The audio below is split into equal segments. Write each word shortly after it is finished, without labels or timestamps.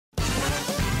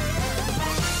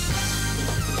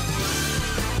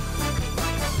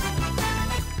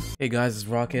Hey guys, it's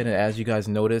RockHead, and as you guys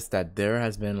noticed that there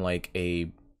has been like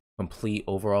a complete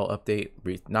overall update,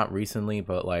 not recently,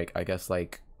 but like I guess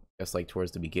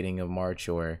towards the beginning of March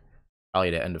or probably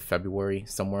the end of February,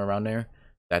 somewhere around there,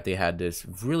 that they had this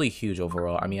really huge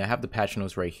overall. I mean, I have the patch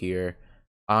notes right here.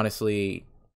 Honestly,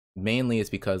 mainly it's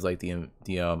because like the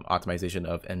optimization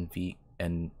of NV.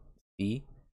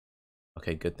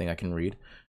 Okay, good thing I can read.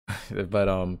 But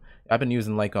I've been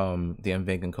using like the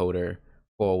NVENC encoder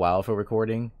for a while for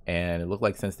recording, and it looked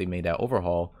like since they made that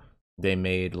overhaul, they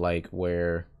made like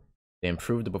where they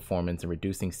improved the performance and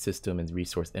reducing system and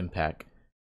resource impact.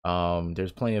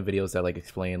 There's plenty of videos that like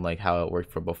explain like how it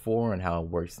worked for before and how it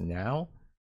works now,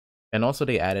 and also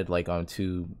they added like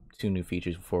two new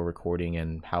features for recording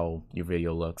and how your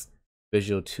video looks.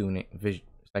 Visual tuning,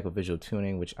 visual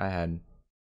tuning, which I had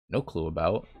no clue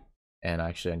about. And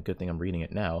actually, a good thing I'm reading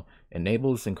it now.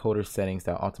 Enables encoder settings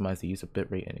that optimize the use of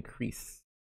bitrate and increase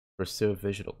preserve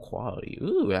visual quality.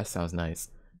 Ooh, that sounds nice.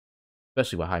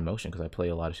 Especially with high motion, because I play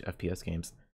a lot of FPS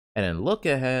games. And then look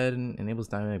ahead enables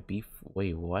dynamic beef.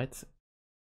 Wait, what?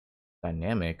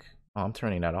 Dynamic? Oh, I'm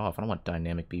turning that off. I don't want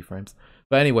dynamic beef frames.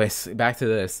 But anyways, back to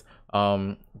this.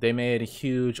 They made a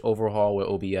huge overhaul with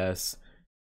OBS,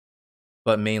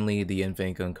 but mainly the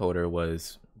NVENC encoder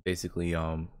was basically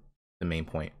the main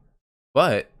point.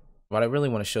 But what I really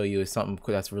want to show you is something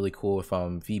that's really cool with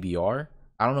VBR.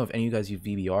 I don't know if any of you guys use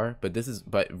VBR,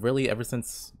 but really ever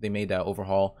since they made that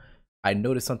overhaul, I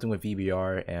noticed something with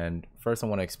VBR. And first I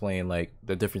want to explain like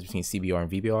the difference between Cbr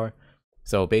and Vbr.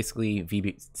 So basically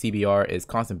Cbr is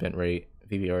constant bitrate,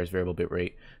 VBR is variable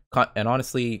bitrate. And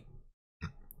honestly,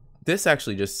 this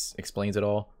actually just explains it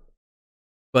all.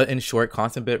 But in short,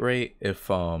 constant bitrate, if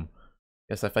I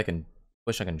can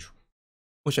wish I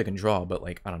can draw, but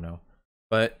like I don't know.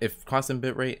 But if constant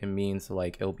bitrate, it means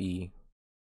like it'll be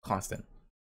constant,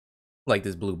 like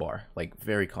this blue bar, like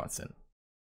very constant.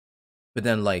 But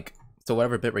then like, so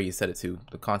whatever bitrate you set it to,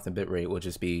 the constant bitrate will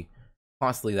just be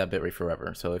constantly that bitrate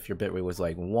forever. So if your bitrate was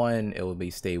like 1, it will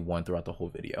be stay 1 throughout the whole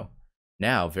video.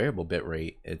 Now variable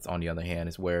bitrate, it's on the other hand,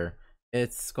 is where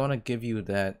it's gonna give you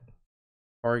that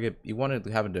target. You want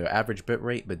to have the average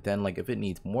bitrate, but then like if it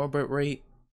needs more bitrate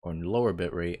or lower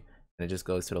bitrate, and it just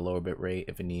goes to the lower bit rate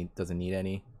if it doesn't need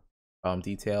any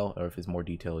detail, or if it's more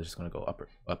detail, it's just going to go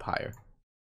up higher.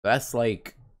 That's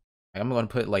like, I'm going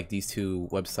to put like these two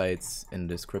websites in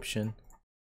the description,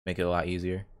 make it a lot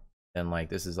easier. And like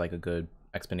this is like a good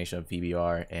explanation of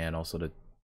VBR and also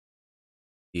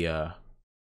the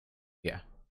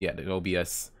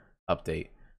OBS update.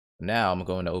 Now I'm gonna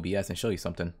go into OBS and show you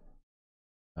something.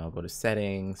 I'll go to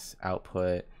settings,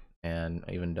 output, and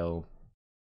even though,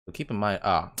 but keep in mind,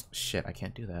 shit, I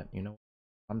can't do that. You know,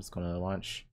 I'm just gonna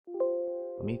launch.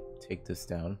 Let me take this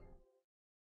down.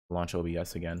 Launch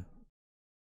OBS again.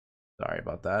 Sorry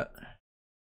about that.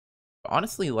 But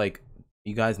honestly, like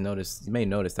you may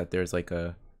notice that there's like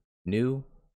a new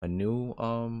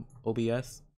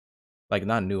OBS, like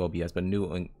not new OBS, but new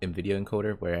NVIDIA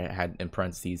encoder where it had in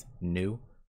parentheses new.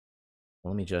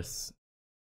 Let me just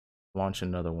launch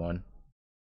another one,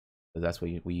 because that's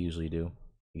what we usually do.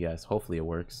 Yes, hopefully it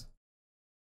works.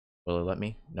 Will it let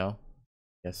me? No?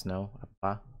 Yes, no?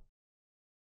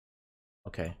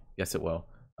 Okay, yes it will.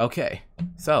 Okay,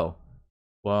 so,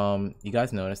 you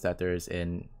guys notice that there's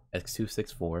an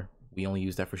X264. We only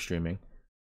use that for streaming.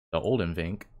 The old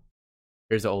NVENC.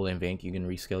 Here's the old NVENC. You can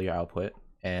rescale your output.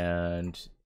 And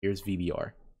here's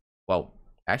VBR. Well,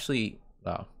 actually,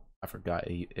 I forgot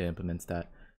it implements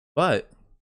that. But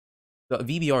the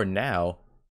VBR now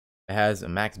has a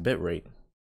max bitrate.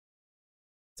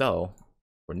 So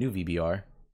for new VBR,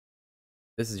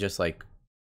 this is just like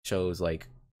shows like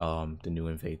the new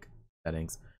NVENC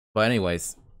settings. But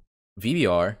anyways,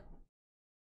 VBR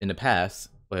in the past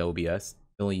by OBS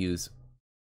only use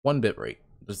 1 bitrate,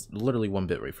 just literally 1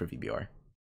 bitrate for VBR.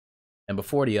 And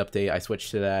before the update, I switched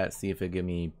to that, see if it give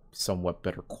me somewhat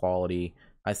better quality.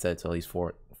 I set it to at least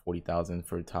 40,000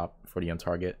 for the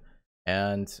target,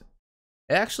 and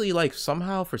it actually like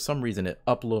somehow for some reason it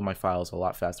uploaded my files a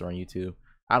lot faster on YouTube.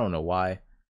 I don't know why,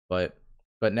 but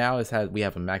now we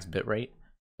have a max bitrate.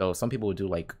 So some people would do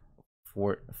like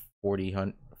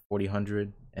 4000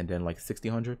 and then like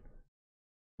 6000.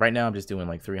 Right now I'm just doing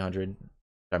like 3000,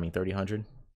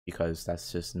 because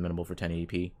that's just minimal for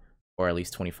 1080p, or at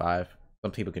least 25.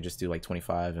 Some people could just do like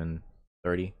 25 and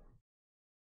 30.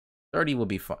 30 would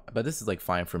be fine, but this is like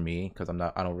fine for me because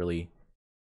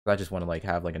I just want to like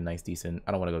have like a nice decent,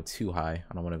 I don't want to go too high.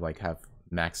 I don't want to like have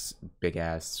max big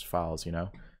ass files, you know.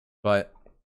 But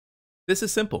this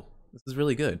is simple. This is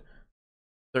really good.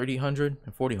 3000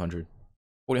 and 4000.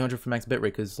 4000 for max bitrate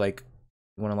because like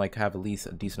you want to like have at least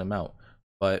a decent amount.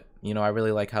 But you know, I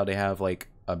really like how they have like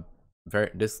a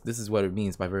this is what it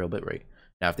means by variable bitrate.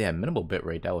 Now if they have minimal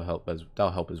bitrate, that will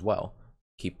help as well.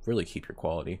 Really keep your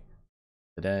quality.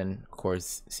 But then of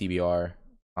course CBR,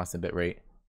 constant bitrate,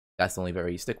 that's the only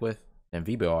bitrate you stick with. And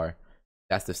VBR,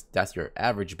 that's your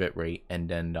average bitrate and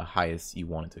then the highest you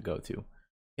want it to go to.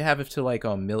 You have it to like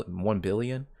 1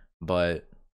 billion, but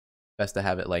best to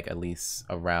have it like at least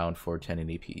around for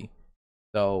 1080p.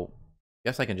 So I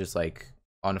guess I can just like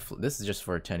this is just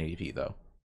for 1080p though.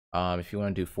 If you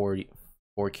want to do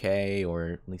 4K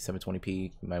or at least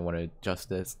 720p, you might want to adjust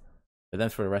this. But then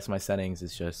for the rest of my settings,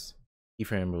 it's just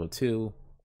keyframe removal 2,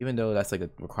 even though that's like a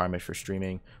requirement for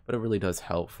streaming, but it really does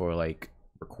help for like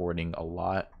recording a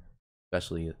lot,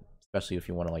 especially if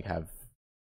you want to like have,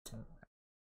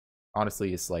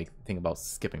 honestly, it's like think about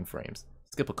skipping frames,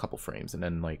 skip a couple frames and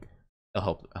then like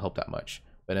it'll help that much.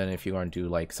 But then if you want to do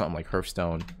like something like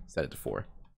Hearthstone, set it to 4.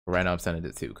 But right now I'm setting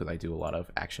it to 2 because I do a lot of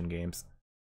action games.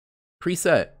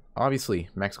 Preset, obviously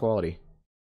max quality,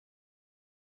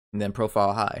 and then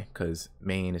profile high because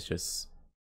main is just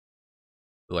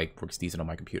like works decent on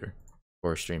my computer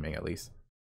for streaming at least.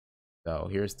 So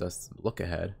here's the look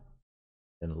ahead,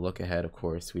 and look ahead, of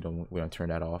course, we don't turn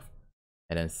that off.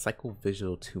 And then cycle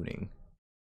visual tuning,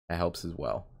 that helps as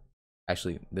well.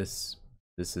 Actually, this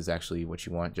is actually what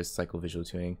you want, just cycle visual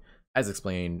tuning, as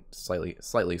explained slightly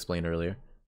explained earlier.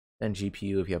 Then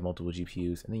GPU if you have multiple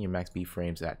GPUs, and then your max B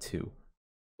frames at 2,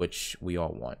 which we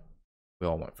all want. We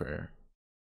all want for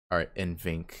our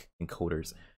NVENC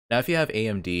encoders. Now, if you have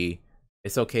AMD,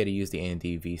 it's okay to use the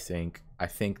AMD VSync. I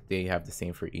think they have the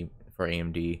same for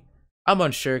AMD. I'm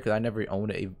unsure because I never owned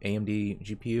an AMD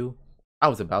GPU. I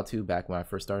was about to back when I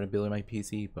first started building my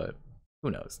PC, but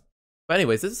who knows. But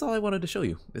anyways, this is all I wanted to show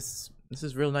you. This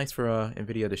is real nice for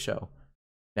NVIDIA to show.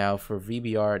 Now for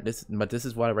VBR, this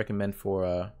is what I recommend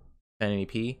for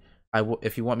 1080p.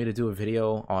 If you want me to do a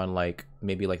video on like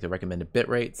maybe like the recommended bit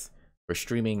rates for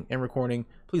streaming and recording,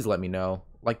 please let me know.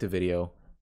 Like the video,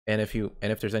 and if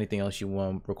there's anything else you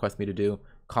want request me to do,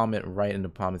 comment right in the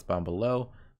comments down below.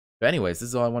 But anyways, this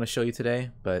is all I want to show you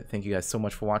today. But thank you guys so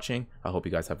much for watching. I hope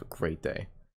you guys have a great day.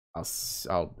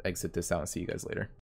 I'll exit this out and see you guys later.